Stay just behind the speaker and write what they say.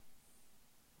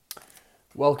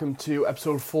Welcome to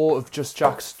episode 4 of Just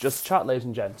Jack's Just Chat, ladies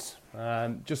and gents.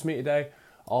 Just me today.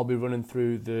 I'll be running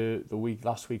through the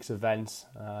last week's events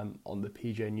on the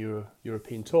PGA and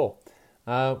European Tour.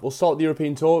 We'll start the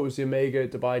European Tour. It was the Omega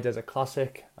Dubai Desert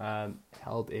Classic,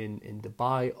 held in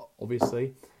Dubai,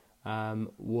 obviously.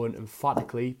 Won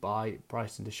emphatically by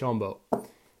Bryson DeChambeau.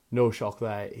 No shock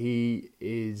there. He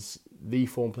is the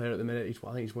form player at the minute.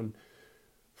 I think he's won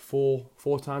four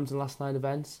times in the last 9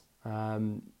 events.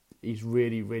 He's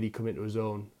really come into his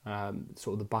own,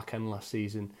 sort of the back end last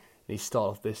season. And he started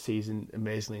off this season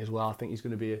amazingly as well. I think he's going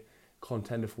to be a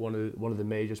contender for one of the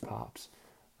majors, perhaps.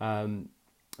 Didn't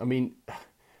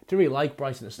really like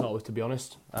Bryson to start with, to be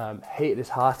honest. Hated his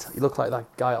hat. He looked like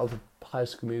that guy out of the High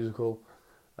School Musical.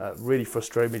 Really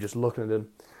frustrated me just looking at him.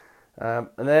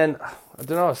 And then I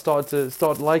don't know. I started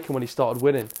to like him when he started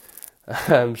winning.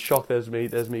 Shocked. There's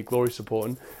me glory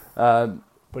supporting.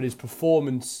 But his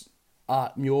performance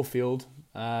at Muirfield,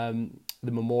 the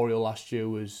Memorial last year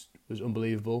was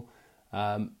unbelievable.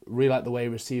 Really like the way he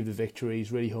received the victory.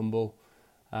 He's really humble.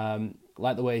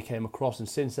 Like the way he came across, and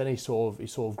since then he's sort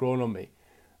of grown on me.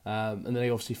 And then he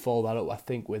obviously followed that up, I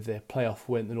think, with the playoff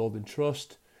win at the Northern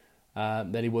Trust.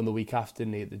 Then he won the week after,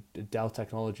 didn't he, at the Dell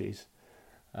Technologies.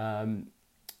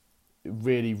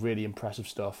 Really impressive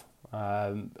stuff.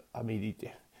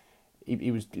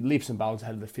 He was leaps and bounds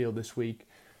ahead of the field this week.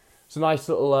 It's a nice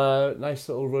little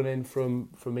run in from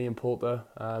me and Poulter,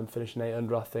 finishing 8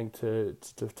 under, I think, to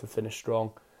finish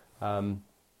strong. But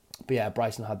yeah,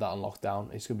 Bryson had that on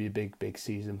lockdown. It's going to be a big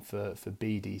season for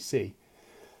BDC.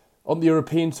 On the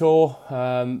European Tour,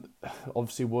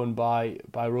 obviously won by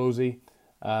Rosie.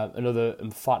 Another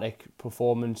emphatic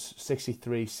performance: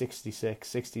 63, 66,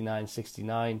 69,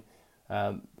 69.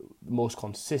 The most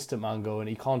consistent man going.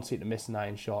 He can't seem to miss an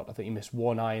iron shot. I think he missed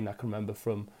one iron, I can remember,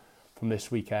 from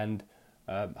this weekend.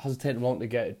 Hasn't taken long to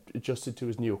get adjusted to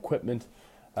his new equipment,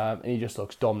 and he just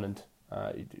looks dominant.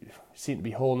 He seems to be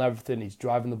holding everything. He's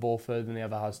driving the ball further than he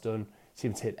ever has done.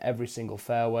 Seems to hit every single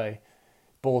fairway.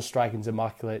 Ball striking's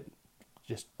immaculate.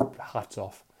 Just hats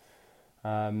off.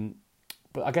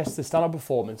 But I guess the standout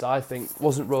performance, I think,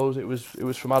 wasn't Rose. It was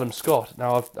from Adam Scott.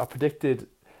 Now I predicted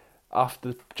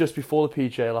just before the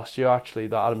PGA last year, actually,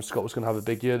 that Adam Scott was going to have a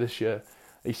big year this year.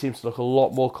 He seems to look a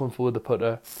lot more comfortable with the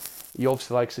putter. He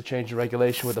obviously likes to change the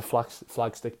regulation with the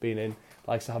flag stick being in.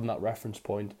 Likes to have that reference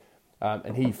point.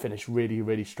 And he finished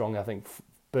really strong. I think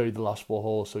birdied the last 4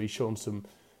 holes, so he's shown some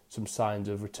signs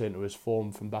of return to his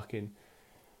form from back in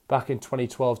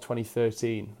 2012,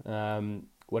 2013, when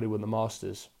he won the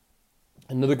Masters.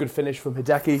 Another good finish from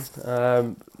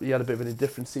Hideki. He had a bit of an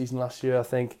indifferent season last year, I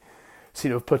think.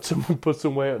 Seemed to have put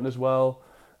some weight on as well.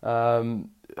 Hideki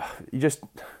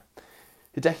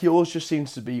always just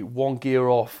seems to be one gear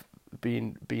off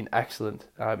being excellent.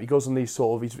 He goes on these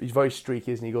he's very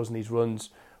streaky, isn't he? He goes on these runs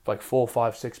for like 4,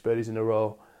 5, 6 birdies in a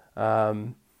row,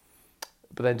 but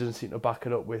then doesn't seem to back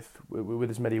it up with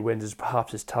as many wins as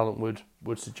perhaps his talent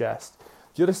would suggest.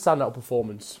 The other standout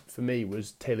performance for me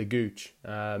was Taylor Gooch.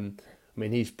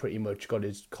 He's pretty much got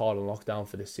his card on lockdown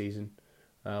for this season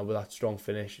with that strong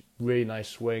finish. Really nice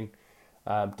swing.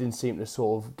 Didn't seem to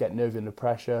sort of get nervy under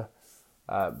pressure.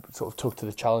 Sort of took to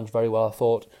the challenge very well, I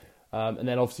thought. And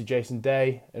then obviously Jason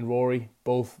Day and Rory,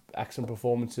 both excellent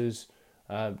performances,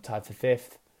 tied for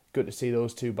 5th. Good to see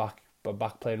those two back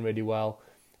playing really well.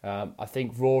 I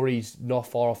think Rory's not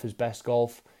far off his best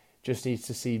golf. Just needs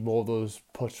to see more of those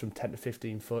putts from 10 to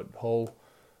 15 foot hole.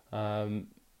 John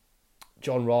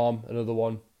Rahm, another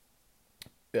one.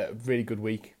 Really good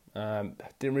week.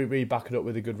 Didn't really back it up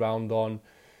with a good round on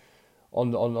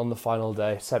the final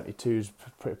day. 72 is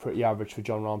pretty average for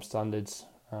John Rahm standards.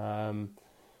 But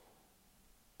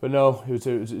no, it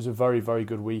was a very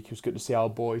good week. It was good to see our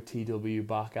boy TW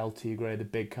back. LT Gray, the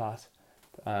big cat,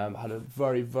 had a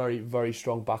very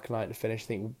strong back night to finish. I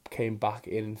think came back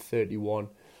in 31.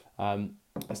 It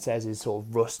says his sort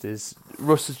of rust is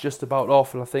just about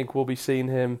off, and I think we'll be seeing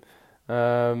him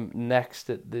next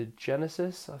at the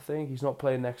Genesis. I think he's not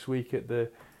playing next week at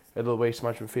the Waste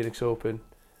Management Phoenix Open.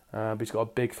 But he's got a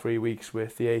big 3 weeks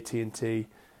with the AT&T,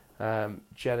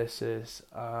 Genesis,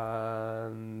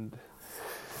 and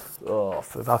I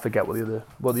forget what the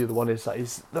other one is that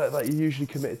he's usually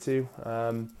committed to.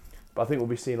 But I think we'll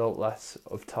be seeing a lot less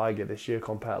of Tiger this year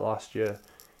compared to last year.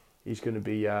 He's going to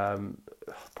be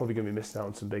probably going to be missing out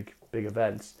on some big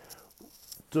events.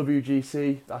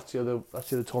 WGC, that's the other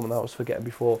tournament that I was forgetting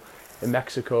before, in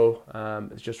Mexico.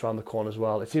 It's just around the corner as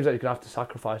well. It seems like you're going to have to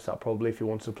sacrifice that probably if you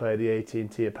want to play the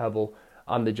AT&T at Pebble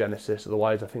and the Genesis.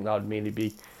 Otherwise, I think that would mainly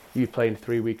be you playing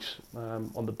 3 weeks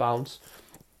on the bounce.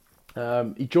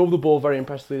 He drove the ball very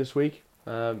impressively this week.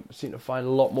 Seem to find a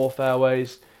lot more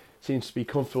fairways. Seems to be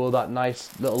comfortable with that nice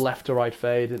little left to right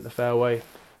fade in the fairway.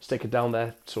 Stick it down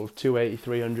there, sort of 280,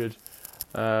 300.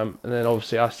 And then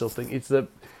obviously I still think it's the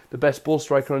best ball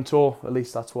striker on tour. At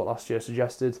least that's what last year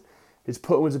suggested. His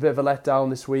putting was a bit of a letdown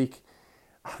this week.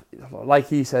 Like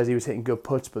he says, he was hitting good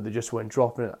putts, but they just weren't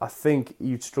dropping it. I think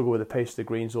you'd struggle with the pace of the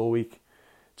greens all week,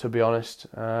 to be honest.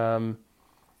 Don't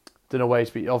know where he's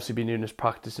obviously been doing his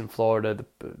practice in Florida.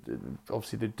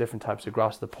 Obviously, the different types of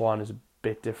grass. The Puan is a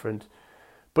bit different,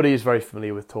 but he is very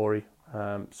familiar with Torrey,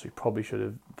 so he probably should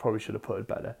have put it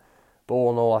better. But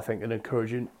all in all, I think an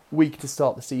encouraging week to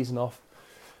start the season off.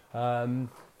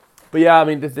 But yeah, I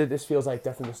mean, this feels like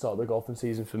definitely the start of the golfing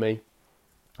season for me.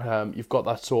 You've got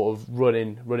that sort of run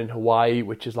in Hawaii,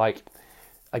 which is like,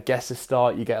 I guess, a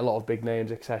start. You get a lot of big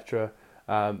names, etc.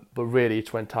 But really,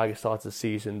 it's when Tiger starts the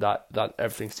season that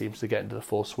everything seems to get into the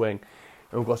full swing.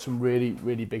 And we've got some really,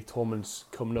 really big tournaments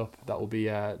coming up that will be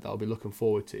looking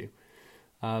forward to.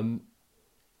 And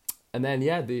then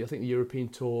I think the European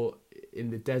Tour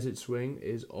in the desert swing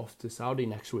is off to Saudi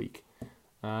next week.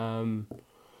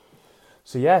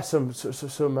 So yeah, some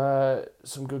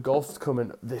good golf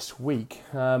coming this week.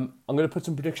 I'm going to put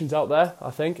some predictions out there. I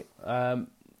think on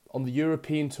the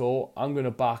European Tour, I'm going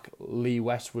to back Lee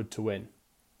Westwood to win.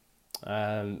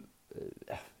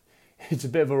 It's a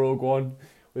bit of a rogue one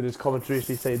with his commentary.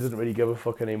 He says he doesn't really give a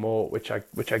fuck anymore, which I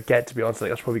get, to be honest. I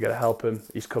think that's probably going to help him.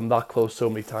 He's come that close so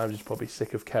many times. He's probably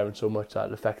sick of caring so much that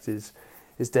it affects his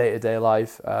day-to-day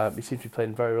life. He seems to be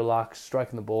playing very relaxed,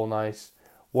 striking the ball nice.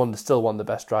 Still one of the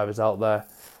best drivers out there.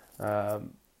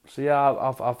 So yeah,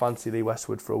 I'll fancy Lee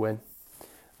Westwood for a win.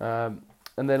 And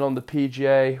then on the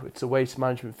PGA, it's the Waste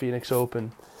Management Phoenix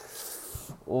Open.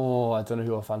 Oh, I don't know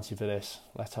who I fancy for this.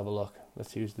 Let's have a look.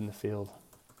 Let's see who's in the field.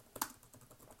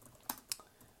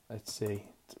 Let's see.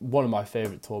 It's one of my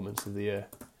favourite tournaments of the year.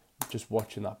 Just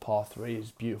watching that par 3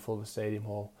 is beautiful, the Stadium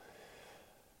Hall.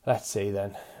 Let's see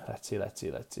then. Let's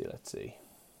see.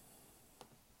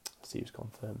 See who's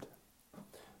confirmed.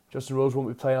 Justin Rose won't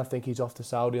be playing. I think he's off to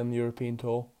Saudi on the European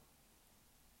Tour.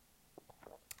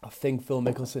 I think Phil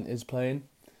Mickelson is playing.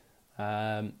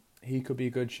 He could be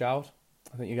a good shout.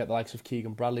 I think you get the likes of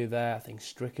Keegan Bradley there. I think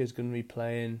Stricker's going to be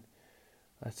playing.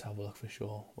 Let's have a look for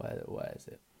sure. Where is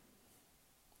it?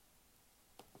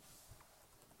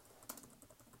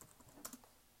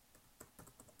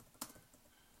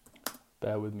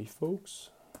 Bear with me,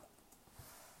 folks.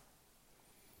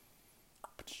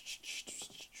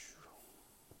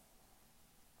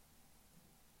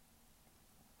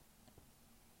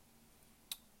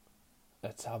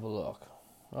 Let's have a look.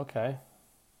 Okay.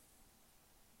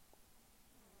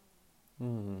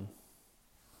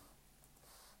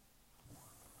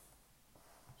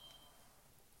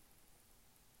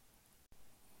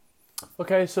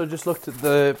 Okay, so just looked at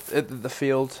the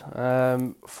field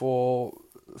for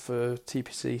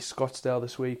TPC Scottsdale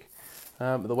this week.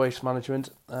 The Waste Management.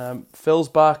 Phil's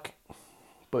back,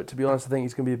 but to be honest, I think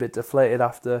he's going to be a bit deflated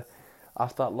after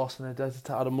that loss in the desert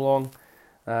to Adam Long.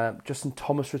 Justin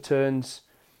Thomas returns.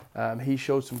 He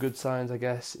showed some good signs, I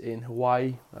guess, in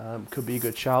Hawaii. Could be a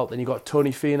good shout. Then you got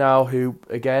Tony Finau, who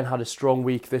again had a strong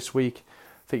week this week.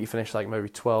 I think he finished like maybe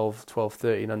 12,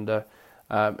 13 under.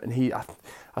 And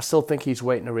I still think he's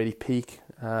waiting to really peak.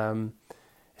 It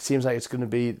seems like it's going to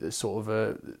be the sort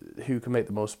of who can make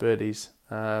the most birdies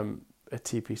at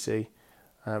TPC.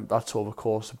 That's sort of a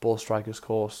course, a ball strikers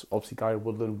course. Obviously, Gary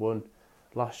Woodland won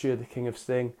last year, the King of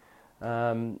Sting.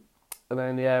 And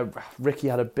then, Ricky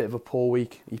had a bit of a poor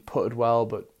week. He putted well,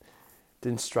 but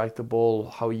didn't strike the ball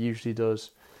how he usually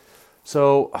does.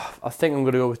 So I think I'm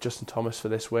going to go with Justin Thomas for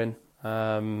this win.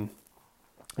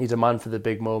 He's a man for the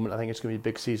big moment. I think it's going to be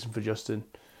a big season for Justin.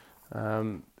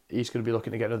 He's going to be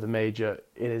looking to get another major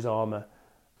in his armour.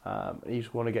 He's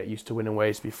going to get used to winning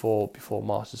ways before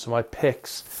Masters. So my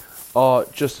picks are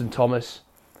Justin Thomas,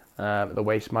 the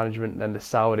Waste Management, and then the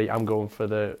Saudi. I'm going for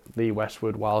the Lee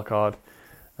Westwood wildcard.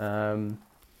 But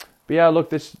yeah, look,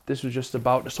 this was just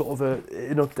about sort of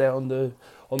an update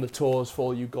on the tours for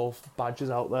all you golf badgers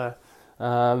out there.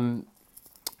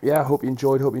 I hope you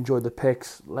enjoyed the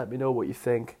picks. Let me know what you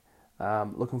think.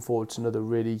 Looking forward to another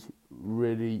really,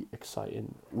 really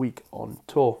exciting week on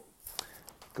tour.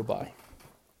 Goodbye.